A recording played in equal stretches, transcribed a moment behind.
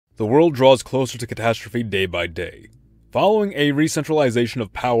The world draws closer to catastrophe day by day. Following a re-centralization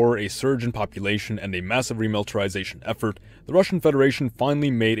of power, a surge in population, and a massive remilitarization effort, the Russian Federation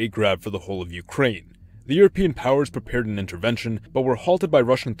finally made a grab for the whole of Ukraine. The European powers prepared an intervention, but were halted by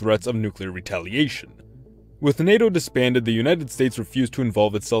Russian threats of nuclear retaliation. With NATO disbanded, the United States refused to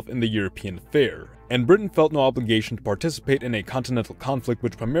involve itself in the European affair, and Britain felt no obligation to participate in a continental conflict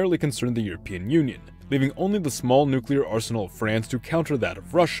which primarily concerned the European Union, leaving only the small nuclear arsenal of France to counter that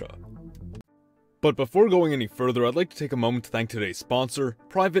of Russia. But before going any further, I'd like to take a moment to thank today's sponsor,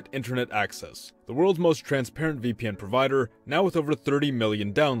 Private Internet Access, the world's most transparent VPN provider, now with over 30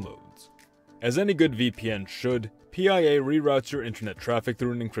 million downloads. As any good VPN should, PIA reroutes your internet traffic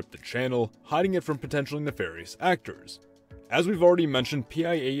through an encrypted channel, hiding it from potentially nefarious actors. As we've already mentioned,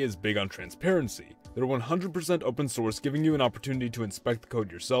 PIA is big on transparency. They're 100% open source, giving you an opportunity to inspect the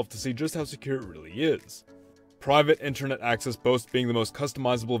code yourself to see just how secure it really is. Private Internet Access boasts being the most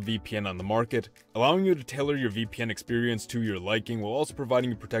customizable VPN on the market, allowing you to tailor your VPN experience to your liking while also providing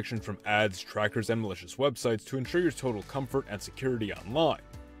you protection from ads, trackers, and malicious websites to ensure your total comfort and security online.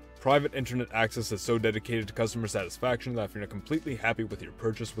 Private Internet Access is so dedicated to customer satisfaction that if you're not completely happy with your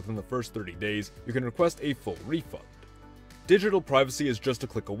purchase within the first 30 days, you can request a full refund. Digital privacy is just a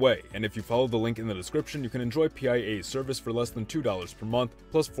click away, and if you follow the link in the description, you can enjoy PIA's service for less than $2 per month,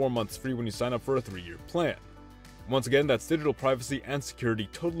 plus 4 months free when you sign up for a 3-year plan. Once again, that's digital privacy and security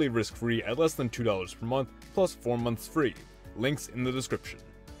totally risk-free at less than $2 per month, plus 4 months free. Links in the description.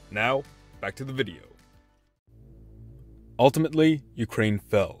 Now, back to the video. Ultimately, Ukraine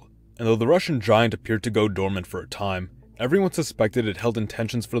fell, and though the Russian giant appeared to go dormant for a time, everyone suspected it held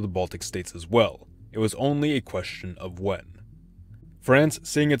intentions for the Baltic states as well. It was only a question of when. France,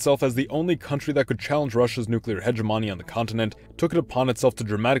 seeing itself as the only country that could challenge Russia's nuclear hegemony on the continent, took it upon itself to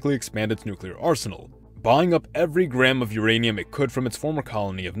dramatically expand its nuclear arsenal, buying up every gram of uranium it could from its former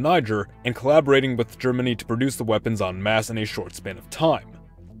colony of Niger, and collaborating with Germany to produce the weapons en masse in a short span of time.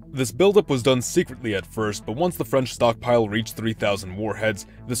 This buildup was done secretly at first, but once the French stockpile reached 3,000 warheads,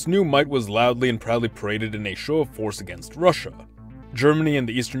 this new might was loudly and proudly paraded in a show of force against Russia. Germany and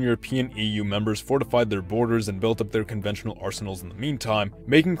the Eastern European EU members fortified their borders and built up their conventional arsenals in the meantime,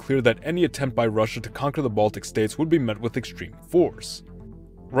 making clear that any attempt by Russia to conquer the Baltic states would be met with extreme force.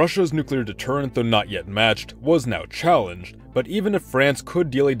 Russia's nuclear deterrent, though not yet matched, was now challenged, but even if France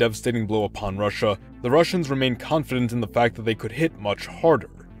could deal a devastating blow upon Russia, the Russians remained confident in the fact that they could hit much harder.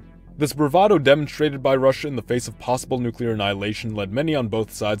 This bravado demonstrated by Russia in the face of possible nuclear annihilation led many on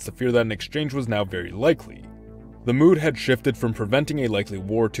both sides to fear that an exchange was now very likely. The mood had shifted from preventing a likely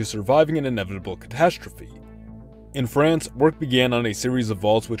war to surviving an inevitable catastrophe. In France, work began on a series of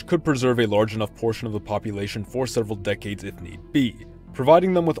vaults which could preserve a large enough portion of the population for several decades if need be,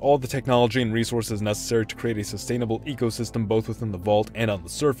 providing them with all the technology and resources necessary to create a sustainable ecosystem both within the vault and on the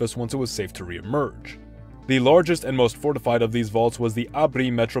surface once it was safe to re-emerge. The largest and most fortified of these vaults was the Abri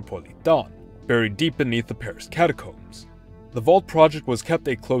Metropolitan, buried deep beneath the Paris catacombs. The vault project was kept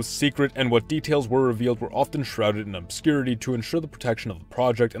a close secret, and what details were revealed were often shrouded in obscurity to ensure the protection of the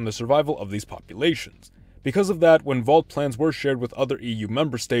project and the survival of these populations. Because of that, when vault plans were shared with other EU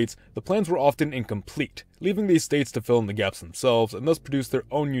member states, the plans were often incomplete, leaving these states to fill in the gaps themselves and thus produce their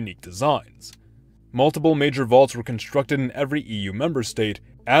own unique designs. Multiple major vaults were constructed in every EU member state,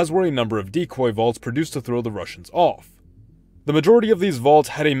 as were a number of decoy vaults produced to throw the Russians off. The majority of these vaults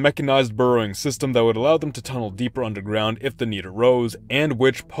had a mechanized burrowing system that would allow them to tunnel deeper underground if the need arose, and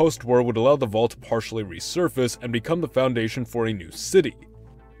which, post-war, would allow the vault to partially resurface and become the foundation for a new city.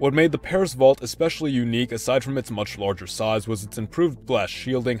 What made the Paris Vault especially unique, aside from its much larger size, was its improved blast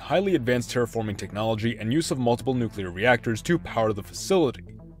shielding, highly advanced terraforming technology, and use of multiple nuclear reactors to power the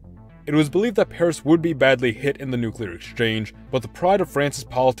facility. It was believed that Paris would be badly hit in the nuclear exchange, but the pride of France's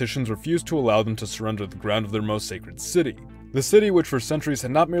politicians refused to allow them to surrender the ground of their most sacred city. The city, which for centuries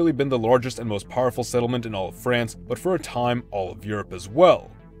had not merely been the largest and most powerful settlement in all of France, but for a time, all of Europe as well.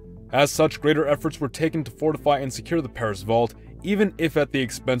 As such, greater efforts were taken to fortify and secure the Paris Vault, even if at the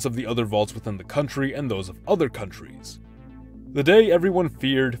expense of the other vaults within the country and those of other countries. The day everyone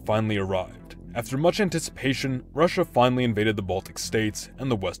feared finally arrived. After much anticipation, Russia finally invaded the Baltic states,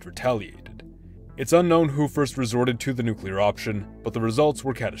 and the West retaliated. It's unknown who first resorted to the nuclear option, but the results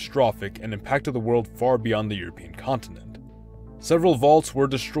were catastrophic and impacted the world far beyond the European continent. Several vaults were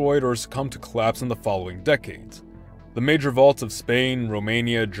destroyed or succumbed to collapse in the following decades. The major vaults of Spain,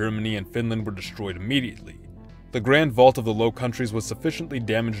 Romania, Germany, and Finland were destroyed immediately. The Grand Vault of the Low Countries was sufficiently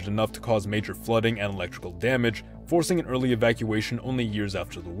damaged enough to cause major flooding and electrical damage, forcing an early evacuation only years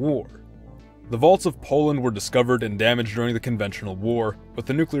after the war. The vaults of Poland were discovered and damaged during the conventional war, with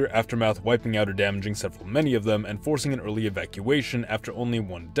the nuclear aftermath wiping out or damaging many of them and forcing an early evacuation after only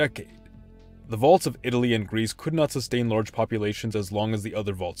 1 decade. The vaults of Italy and Greece could not sustain large populations as long as the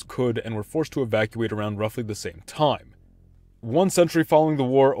other vaults could, and were forced to evacuate around roughly the same time. 1 century following the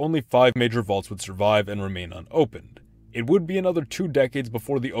war, only 5 major vaults would survive and remain unopened. It would be another 2 decades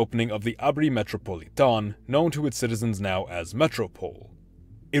before the opening of the Abri Metropolitan, known to its citizens now as Metropol.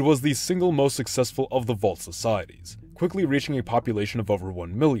 It was the single most successful of the vault societies, quickly reaching a population of over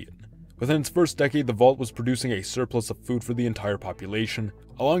 1 million. Within its first decade, the vault was producing a surplus of food for the entire population,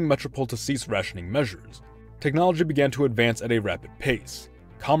 allowing Metropol to cease rationing measures. Technology began to advance at a rapid pace.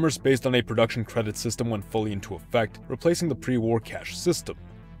 Commerce based on a production credit system went fully into effect, replacing the pre-war cash system.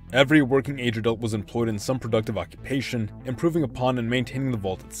 Every working age adult was employed in some productive occupation, improving upon and maintaining the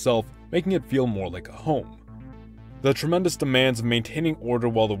vault itself, making it feel more like a home. The tremendous demands of maintaining order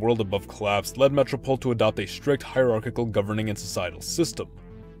while the world above collapsed led Metropol to adopt a strict hierarchical governing and societal system.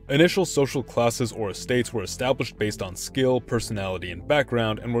 Initial social classes or estates were established based on skill, personality, and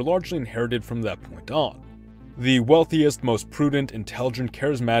background, and were largely inherited from that point on. The wealthiest, most prudent, intelligent,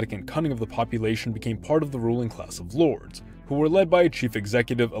 charismatic, and cunning of the population became part of the ruling class of lords, who were led by a chief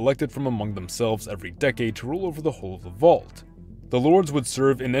executive elected from among themselves every decade to rule over the whole of the vault. The lords would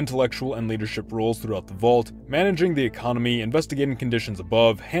serve in intellectual and leadership roles throughout the vault, managing the economy, investigating conditions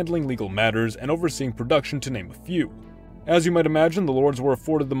above, handling legal matters, and overseeing production, to name a few. As you might imagine, the lords were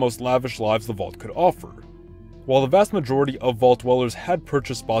afforded the most lavish lives the vault could offer. While the vast majority of vault dwellers had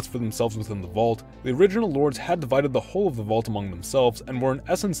purchased spots for themselves within the vault, the original lords had divided the whole of the vault among themselves and were in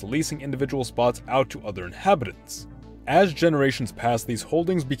essence leasing individual spots out to other inhabitants. As generations passed, these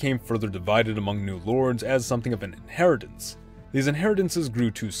holdings became further divided among new lords as something of an inheritance. These inheritances grew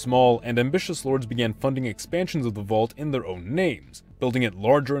too small, and ambitious lords began funding expansions of the vault in their own names, building it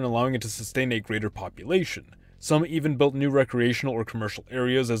larger and allowing it to sustain a greater population. Some even built new recreational or commercial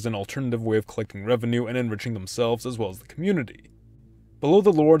areas as an alternative way of collecting revenue and enriching themselves as well as the community. Below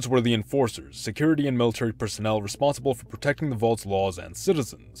the lords were the enforcers, security and military personnel responsible for protecting the vault's laws and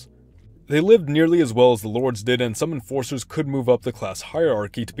citizens. They lived nearly as well as the lords did, and some enforcers could move up the class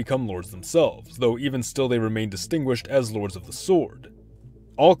hierarchy to become lords themselves, though even still they remained distinguished as lords of the sword.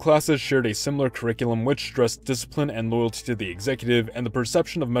 All classes shared a similar curriculum which stressed discipline and loyalty to the executive and the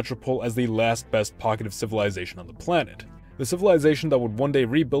perception of Metropol as the last best pocket of civilization on the planet, the civilization that would one day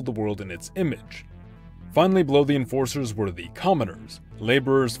rebuild the world in its image. Finally, below the enforcers were the commoners,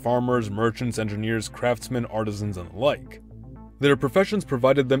 laborers, farmers, merchants, engineers, craftsmen, artisans, and the like. Their professions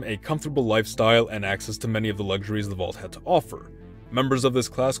provided them a comfortable lifestyle and access to many of the luxuries the vault had to offer. Members of this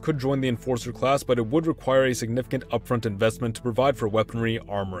class could join the enforcer class, but it would require a significant upfront investment to provide for weaponry,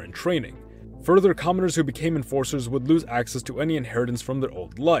 armor, and training. Further, commoners who became enforcers would lose access to any inheritance from their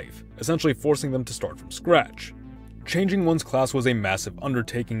old life, essentially forcing them to start from scratch. Changing one's class was a massive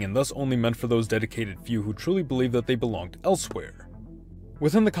undertaking and thus only meant for those dedicated few who truly believed that they belonged elsewhere.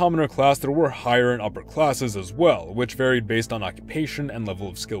 Within the commoner class, there were higher and upper classes as well, which varied based on occupation and level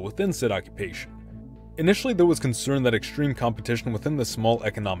of skill within said occupation. Initially, there was concern that extreme competition within the small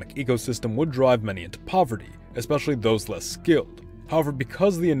economic ecosystem would drive many into poverty, especially those less skilled. However,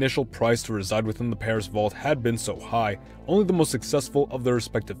 because the initial price to reside within the Paris Vault had been so high, only the most successful of their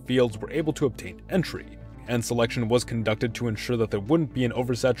respective fields were able to obtain entry, and selection was conducted to ensure that there wouldn't be an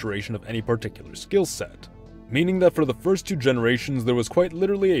oversaturation of any particular skill set. Meaning that for the first 2 generations there was quite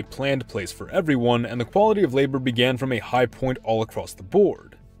literally a planned place for everyone, and the quality of labor began from a high point all across the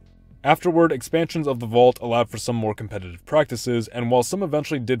board. Afterward, expansions of the vault allowed for some more competitive practices, and while some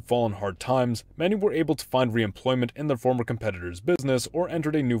eventually did fall on hard times, many were able to find re-employment in their former competitor's business or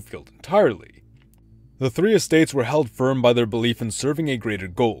entered a new field entirely. The 3 estates were held firm by their belief in serving a greater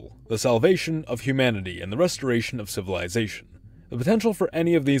goal, the salvation of humanity and the restoration of civilization. The potential for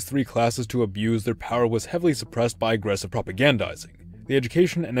any of these 3 classes to abuse their power was heavily suppressed by aggressive propagandizing, the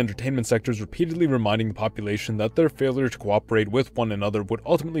education and entertainment sectors repeatedly reminding the population that their failure to cooperate with one another would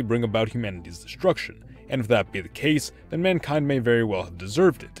ultimately bring about humanity's destruction, and if that be the case, then mankind may very well have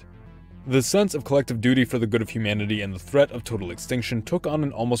deserved it. The sense of collective duty for the good of humanity and the threat of total extinction took on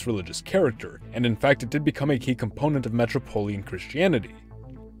an almost religious character, and in fact it did become a key component of Metropolitan Christianity.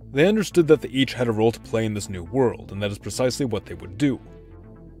 They understood that they each had a role to play in this new world, and that is precisely what they would do.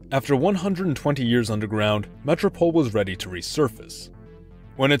 After 120 years underground, Metropol was ready to resurface.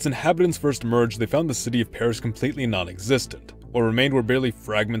 When its inhabitants first emerged, they found the city of Paris completely non-existent. What remained were barely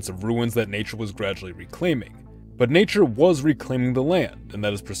fragments of ruins that nature was gradually reclaiming. But nature was reclaiming the land, and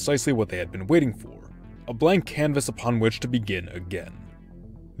that is precisely what they had been waiting for. A blank canvas upon which to begin again.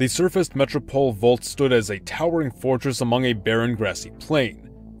 The surfaced Metropol vault stood as a towering fortress among a barren grassy plain.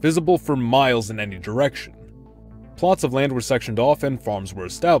 visible for miles in any direction. Plots of land were sectioned off and farms were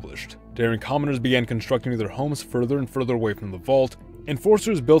established. Daring commoners began constructing their homes further and further away from the vault,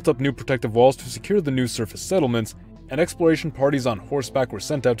 enforcers built up new protective walls to secure the new surface settlements, and exploration parties on horseback were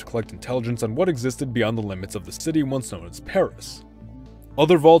sent out to collect intelligence on what existed beyond the limits of the city once known as Paris.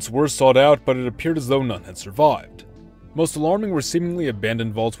 Other vaults were sought out, but it appeared as though none had survived. Most alarming were seemingly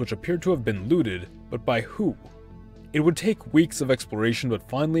abandoned vaults which appeared to have been looted, but by who? It would take weeks of exploration, but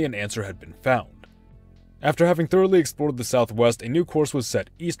finally an answer had been found. After having thoroughly explored the southwest, a new course was set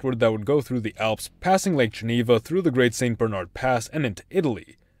eastward that would go through the Alps, passing Lake Geneva, through the Great St. Bernard Pass, and into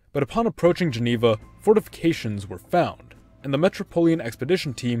Italy. But upon approaching Geneva, fortifications were found, and the Metropolitan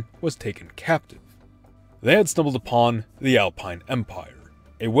expedition team was taken captive. They had stumbled upon the Alpine Empire,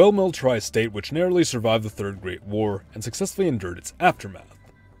 a well-militarized state which narrowly survived the Third Great War and successfully endured its aftermath.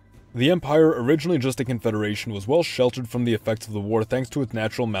 The Empire, originally just a confederation, was well sheltered from the effects of the war thanks to its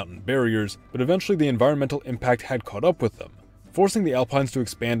natural mountain barriers, but eventually the environmental impact had caught up with them, forcing the Alpines to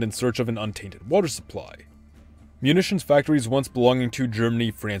expand in search of an untainted water supply. Munitions factories once belonging to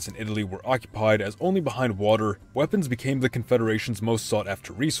Germany, France, and Italy were occupied, as only behind water, weapons became the Confederation's most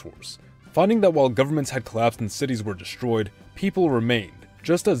sought-after resource. Finding that while governments had collapsed and cities were destroyed, people remained,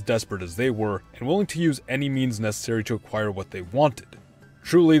 just as desperate as they were, and willing to use any means necessary to acquire what they wanted.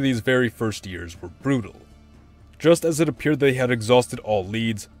 Truly, these very first years were brutal. Just as it appeared they had exhausted all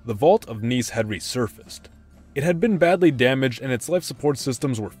leads, the Vault of Nice had resurfaced. It had been badly damaged and its life support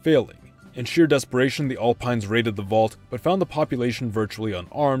systems were failing. In sheer desperation, the Alpines raided the vault, but found the population virtually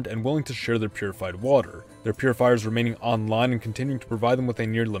unarmed and willing to share their purified water, their purifiers remaining online and continuing to provide them with a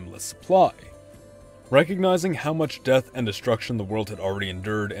near limitless supply. Recognizing how much death and destruction the world had already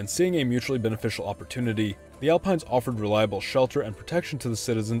endured and seeing a mutually beneficial opportunity, the Alpines offered reliable shelter and protection to the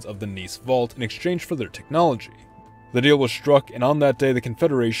citizens of the Nice Vault in exchange for their technology. The deal was struck, and on that day the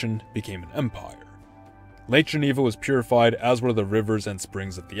Confederation became an empire. Lake Geneva was purified, as were the rivers and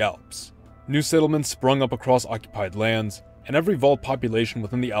springs of the Alps. New settlements sprung up across occupied lands, and every vault population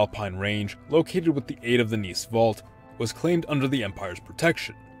within the Alpine range, located with the aid of the Nice Vault, was claimed under the Empire's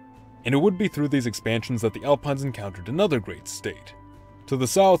protection. And it would be through these expansions that the Alpines encountered another great state. To the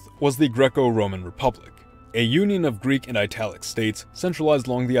south was the Greco-Roman Republic, a union of Greek and Italic states centralized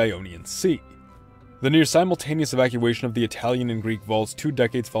along the Ionian Sea. The near-simultaneous evacuation of the Italian and Greek vaults 2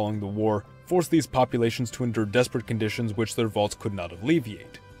 decades following the war forced these populations to endure desperate conditions which their vaults could not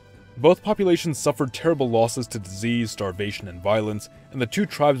alleviate. Both populations suffered terrible losses to disease, starvation, and violence, and the two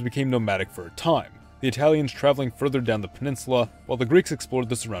tribes became nomadic for a time, the Italians traveling further down the peninsula, while the Greeks explored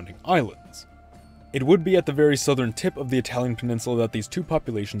the surrounding islands. It would be at the very southern tip of the Italian peninsula that these two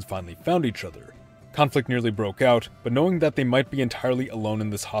populations finally found each other. Conflict nearly broke out, but knowing that they might be entirely alone in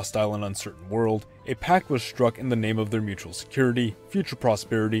this hostile and uncertain world, a pact was struck in the name of their mutual security, future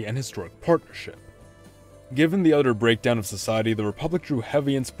prosperity, and historic partnership. Given the utter breakdown of society, the Republic drew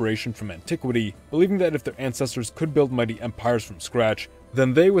heavy inspiration from antiquity, believing that if their ancestors could build mighty empires from scratch,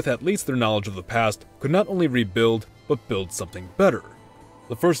 then they, with at least their knowledge of the past, could not only rebuild, but build something better.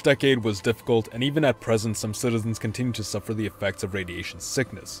 The first decade was difficult, and even at present some citizens continue to suffer the effects of radiation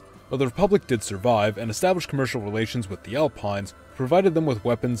sickness. But the Republic did survive and established commercial relations with the Alpines, provided them with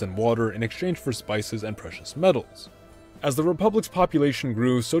weapons and water in exchange for spices and precious metals. As the Republic's population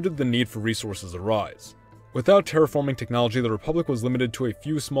grew, so did the need for resources arise. Without terraforming technology, the Republic was limited to a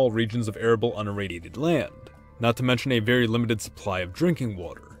few small regions of arable unirradiated land, not to mention a very limited supply of drinking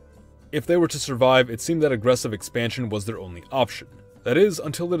water. If they were to survive, it seemed that aggressive expansion was their only option. That is,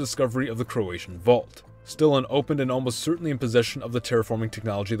 until the discovery of the Croatian Vault, still unopened and almost certainly in possession of the terraforming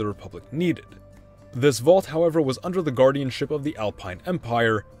technology the Republic needed. This vault, however, was under the guardianship of the Alpine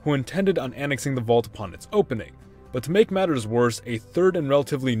Empire, who intended on annexing the vault upon its opening. But to make matters worse, a third and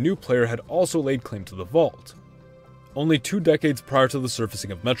relatively new player had also laid claim to the vault. Only 2 decades prior to the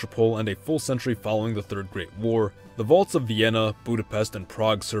surfacing of Metropol and a full century following the Third Great War, the vaults of Vienna, Budapest, and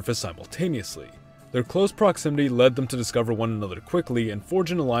Prague surfaced simultaneously. Their close proximity led them to discover one another quickly and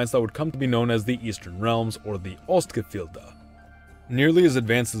forge an alliance that would come to be known as the Eastern Realms, or the Ostgefilde. Nearly as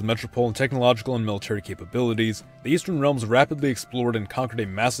advanced as Metropol in technological and military capabilities, the Eastern Realms rapidly explored and conquered a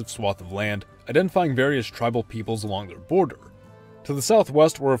massive swath of land, identifying various tribal peoples along their border. To the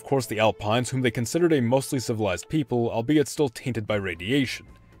southwest were of course the Alpines, whom they considered a mostly civilized people, albeit still tainted by radiation,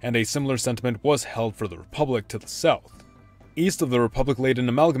 and a similar sentiment was held for the Republic to the south. East of the Republic laid an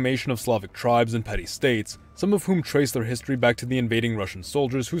amalgamation of Slavic tribes and petty states, some of whom traced their history back to the invading Russian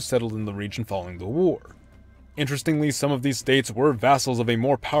soldiers who settled in the region following the war. Interestingly, some of these states were vassals of a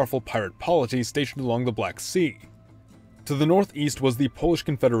more powerful pirate polity stationed along the Black Sea. To the northeast was the Polish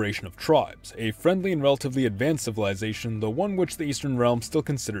Confederation of Tribes, a friendly and relatively advanced civilization, though one which the Eastern Realm still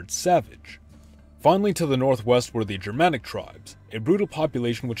considered savage. Finally, to the northwest were the Germanic tribes, a brutal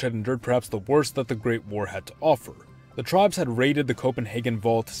population which had endured perhaps the worst that the Great War had to offer. The tribes had raided the Copenhagen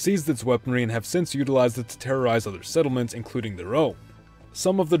Vault, seized its weaponry, and have since utilized it to terrorize other settlements, including their own.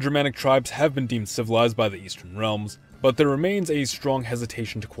 Some of the Germanic tribes have been deemed civilized by the Eastern Realms, but there remains a strong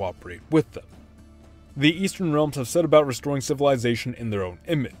hesitation to cooperate with them. The Eastern Realms have set about restoring civilization in their own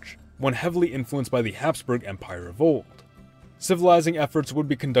image, one heavily influenced by the Habsburg Empire of old. Civilizing efforts would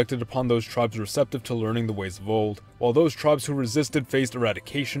be conducted upon those tribes receptive to learning the ways of old, while those tribes who resisted faced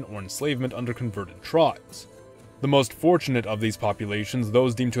eradication or enslavement under converted tribes. The most fortunate of these populations,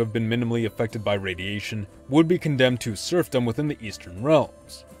 those deemed to have been minimally affected by radiation, would be condemned to serfdom within the Eastern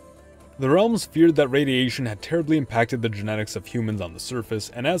Realms. The realms feared that radiation had terribly impacted the genetics of humans on the surface,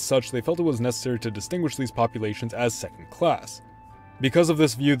 and as such they felt it was necessary to distinguish these populations as second class. Because of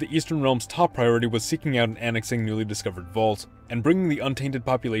this view, the Eastern Realm's top priority was seeking out and annexing newly discovered vaults, and bringing the untainted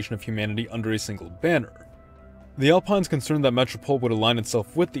population of humanity under a single banner. The Alpines, concerned that Metropol would align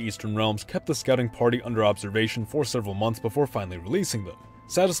itself with the Eastern Realms, kept the scouting party under observation for several months before finally releasing them,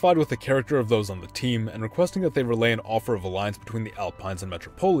 satisfied with the character of those on the team, and requesting that they relay an offer of alliance between the Alpines and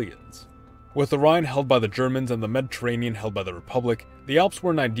Metropolians. With the Rhine held by the Germans and the Mediterranean held by the Republic, the Alps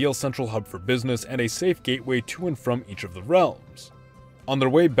were an ideal central hub for business and a safe gateway to and from each of the realms. On their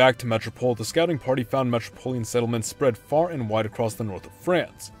way back to Metropol, the scouting party found Metropolitan settlements spread far and wide across the north of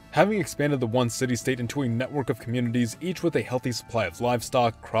France, having expanded the one city-state into a network of communities, each with a healthy supply of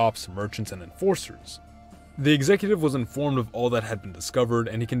livestock, crops, merchants, and enforcers. The executive was informed of all that had been discovered,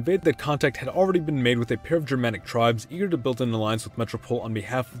 and he conveyed that contact had already been made with a pair of Germanic tribes eager to build an alliance with Metropol on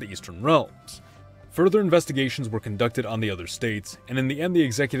behalf of the Eastern Realms. Further investigations were conducted on the other states, and in the end the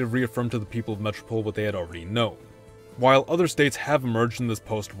executive reaffirmed to the people of Metropol what they had already known. While other states have emerged in this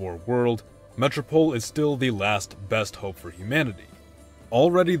post-war world, Metropol is still the last best hope for humanity.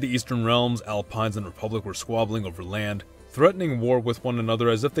 Already the Eastern Realms, Alpines, and Republic were squabbling over land, threatening war with one another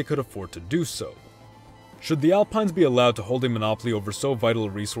as if they could afford to do so. Should the Alpines be allowed to hold a monopoly over so vital a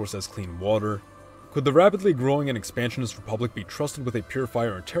resource as clean water? Could the rapidly growing and expansionist Republic be trusted with a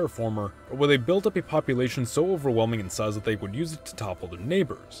purifier and terraformer, or would they build up a population so overwhelming in size that they would use it to topple their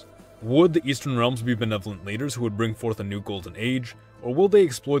neighbors? Would the Eastern Realms be benevolent leaders who would bring forth a new golden age, or will they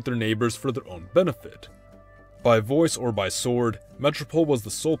exploit their neighbors for their own benefit? By voice or by sword, Metropol was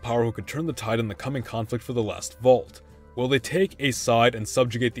the sole power who could turn the tide in the coming conflict for the last vault. Will they take a side and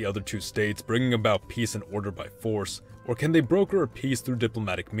subjugate the other two states, bringing about peace and order by force, or can they broker a peace through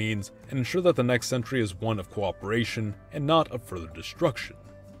diplomatic means and ensure that the next century is one of cooperation and not of further destruction?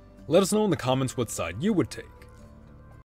 Let us know in the comments what side you would take.